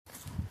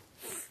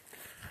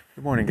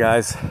Good morning,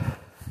 guys.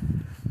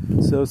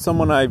 So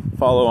someone I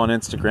follow on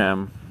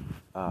Instagram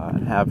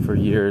and have for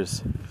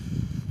years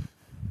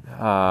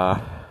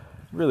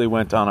really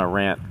went on a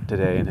rant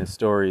today in his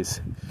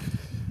stories.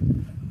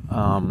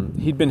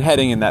 He'd been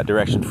heading in that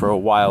direction for a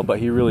while, but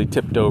he really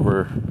tipped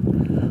over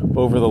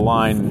the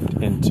line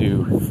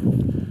into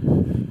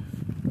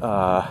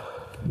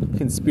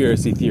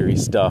conspiracy theory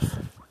stuff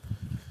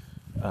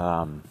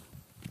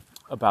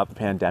about the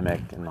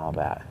pandemic and all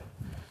that.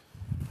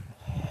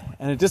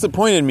 And it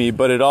disappointed me,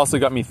 but it also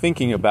got me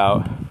thinking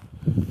about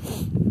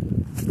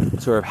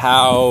sort of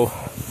how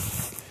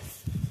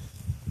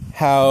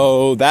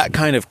that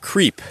kind of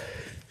creep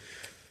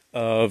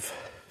of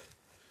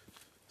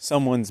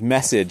someone's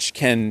message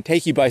can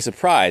take you by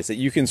surprise, that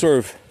you can sort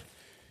of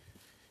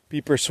be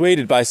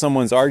persuaded by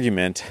someone's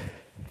argument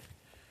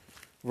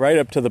right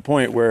up to the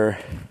point where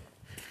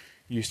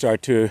you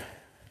start to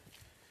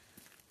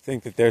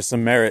think that there's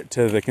some merit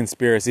to the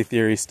conspiracy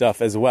theory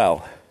stuff as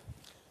well.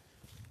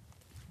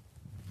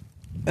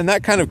 And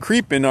that kind of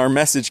creep in our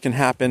message can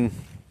happen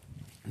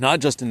not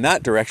just in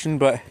that direction,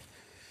 but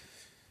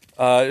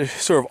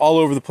sort of all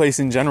over the place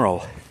in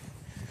general.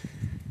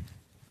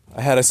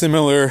 I had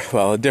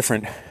a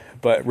different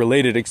but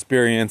related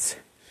experience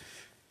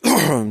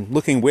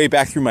looking way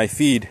back through my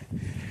feed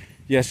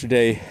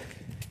yesterday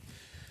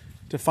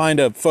to find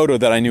a photo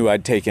that I knew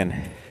I'd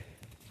taken.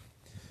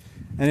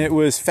 And it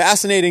was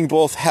fascinating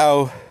both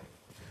how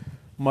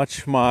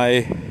much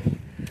my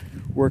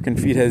work and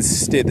feed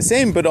has stayed the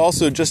same, but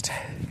also just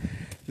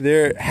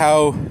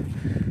how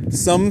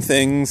some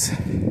things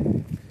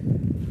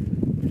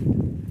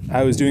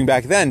I was doing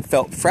back then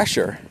felt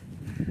fresher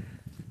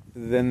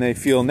than they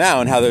feel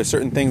now, and how there's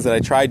certain things that I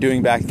tried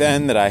doing back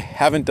then that I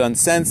haven't done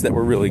since that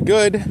were really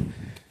good.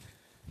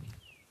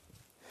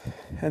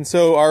 And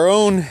so our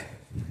own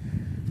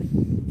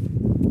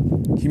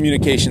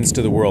communications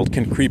to the world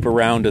can creep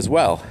around as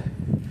well,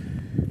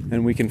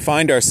 and we can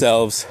find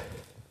ourselves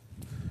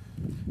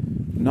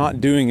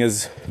not doing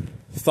as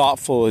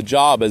thoughtful a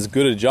job, as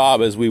good a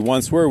job as we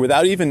once were,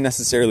 without even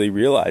necessarily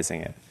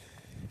realizing it.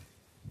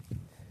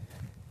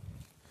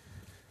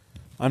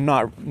 I'm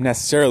not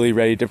necessarily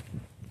ready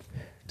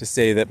to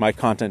say that my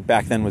content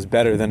back then was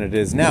better than it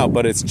is now,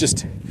 but it's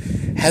just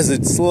has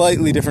a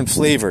slightly different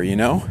flavor, you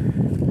know?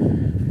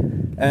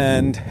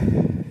 And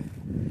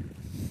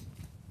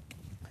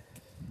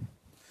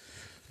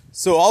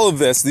so all of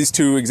these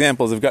two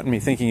examples have gotten me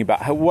thinking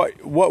about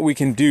what we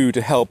can do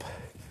to help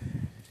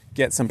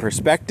get some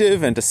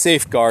perspective and to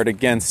safeguard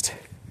against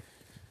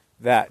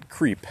that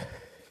creep.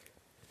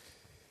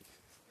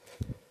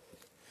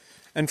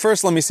 And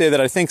first, let me say that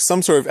I think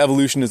some sort of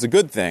evolution is a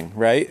good thing,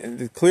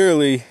 right?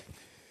 Clearly,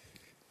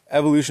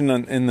 evolution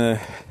in the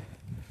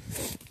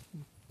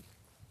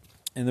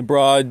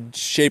broad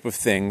shape of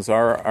things,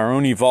 our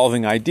own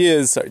evolving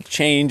ideas,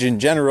 change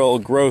in general,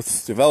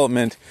 growth,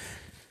 development,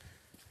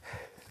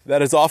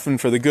 that is often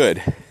for the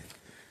good.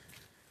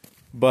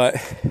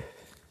 But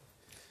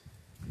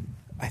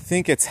I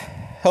think it's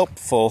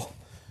helpful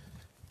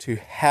to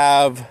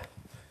have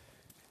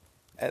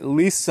at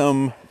least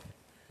some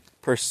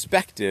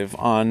perspective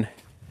on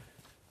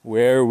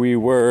where we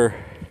were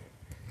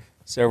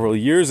several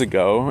years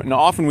ago. And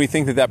often we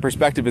think that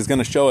perspective is going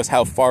to show us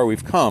how far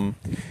we've come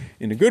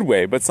in a good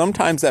way, but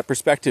sometimes that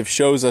perspective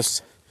shows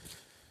us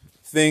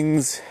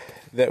things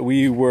that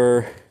we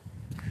were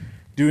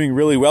doing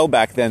really well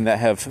back then that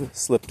have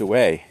slipped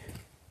away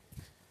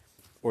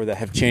or that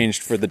have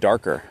changed for the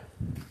darker.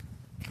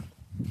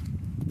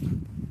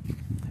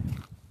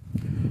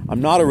 I'm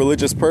not a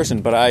religious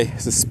person, but I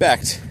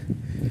suspect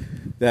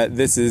that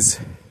this is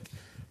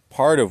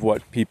part of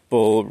what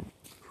people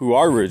who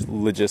are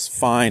religious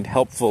find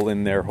helpful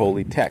in their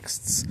holy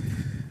texts.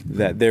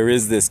 That there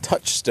is this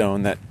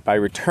touchstone that by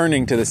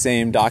returning to the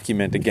same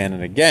document again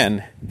and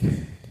again,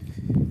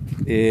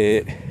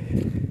 it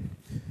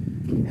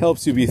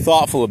helps you be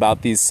thoughtful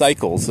about these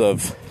cycles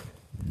of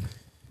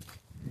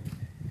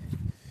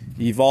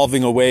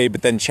evolving away,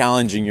 but then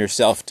challenging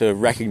yourself to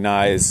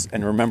recognize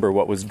and remember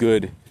what was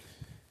good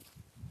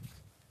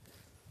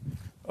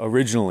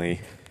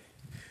originally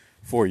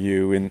for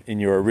you in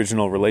your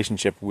original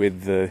relationship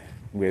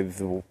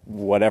with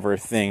whatever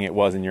thing it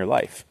was in your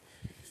life.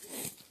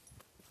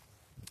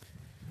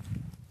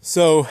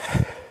 So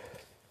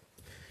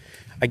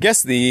I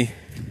guess the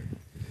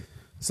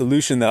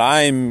solution that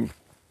I'm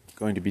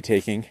going to be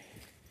taking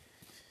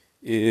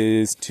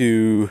is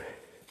to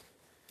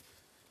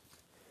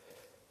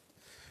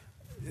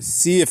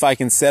see if I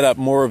can set up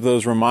more of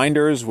those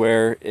reminders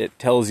where it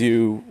tells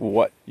you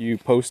what you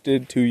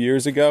posted 2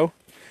 years ago.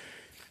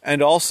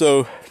 And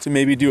also to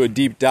maybe do a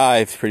deep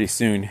dive pretty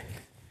soon,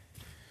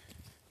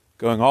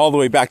 going all the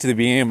way back to the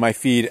beginning of my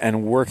feed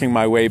and working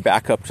my way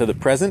back up to the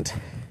present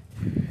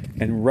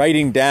and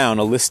writing down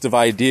a list of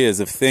ideas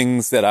of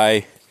things that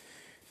I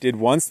did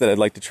once that I'd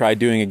like to try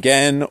doing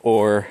again,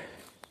 or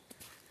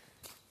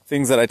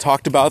things that I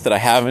talked about that I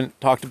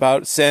haven't talked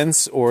about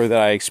since, or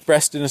that I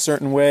expressed in a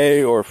certain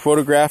way, or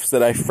photographs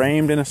that I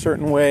framed in a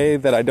certain way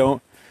that I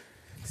don't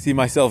see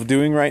myself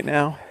doing right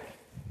now.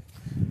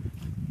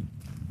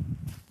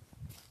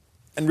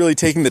 and really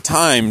taking the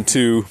time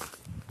to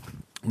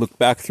look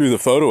back through the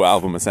photo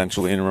album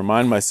essentially and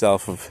remind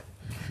myself of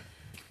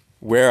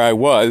where I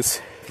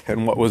was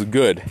and what was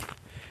good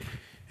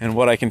and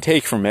what I can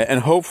take from it.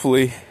 And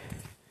hopefully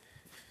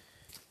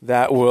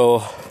that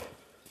will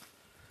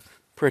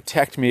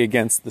protect me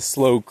against the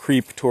slow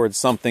creep towards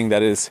something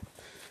that is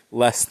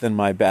less than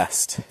my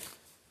best.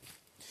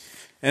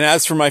 And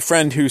as for my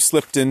friend who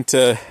slipped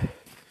into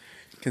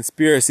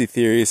conspiracy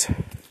theories,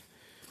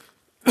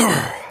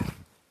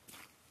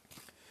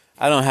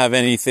 I don't have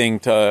anything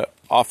to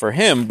offer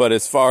him, but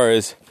as far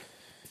as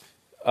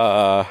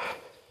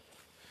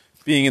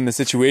being in the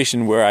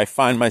situation where I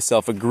find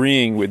myself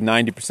agreeing with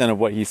 90% of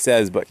what he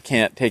says but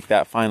can't take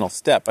that final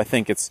step, I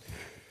think it's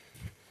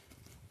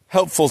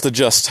helpful to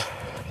just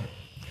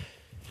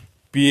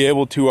be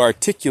able to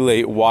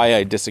articulate why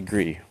I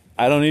disagree.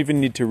 I don't even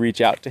need to reach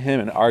out to him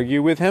and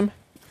argue with him.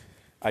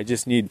 I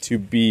just need to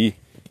be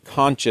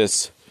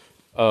conscious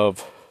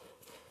of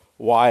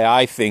why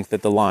I think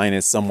that the line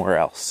is somewhere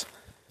else.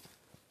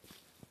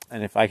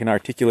 And if I can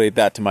articulate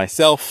that to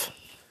myself,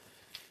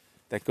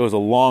 that goes a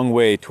long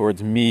way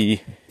towards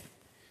me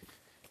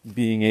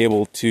being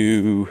able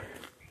to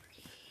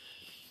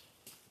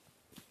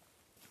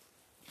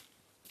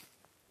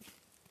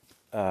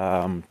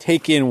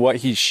take in what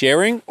he's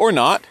sharing or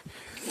not,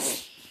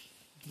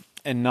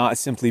 and not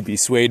simply be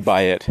swayed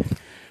by it,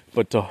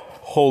 but to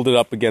hold it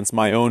up against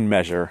my own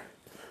measure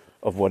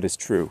of what is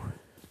true.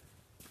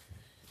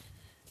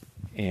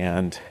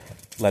 And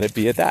let it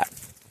be at that.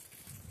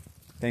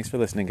 Thanks for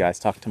listening, guys.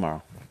 Talk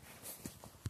tomorrow.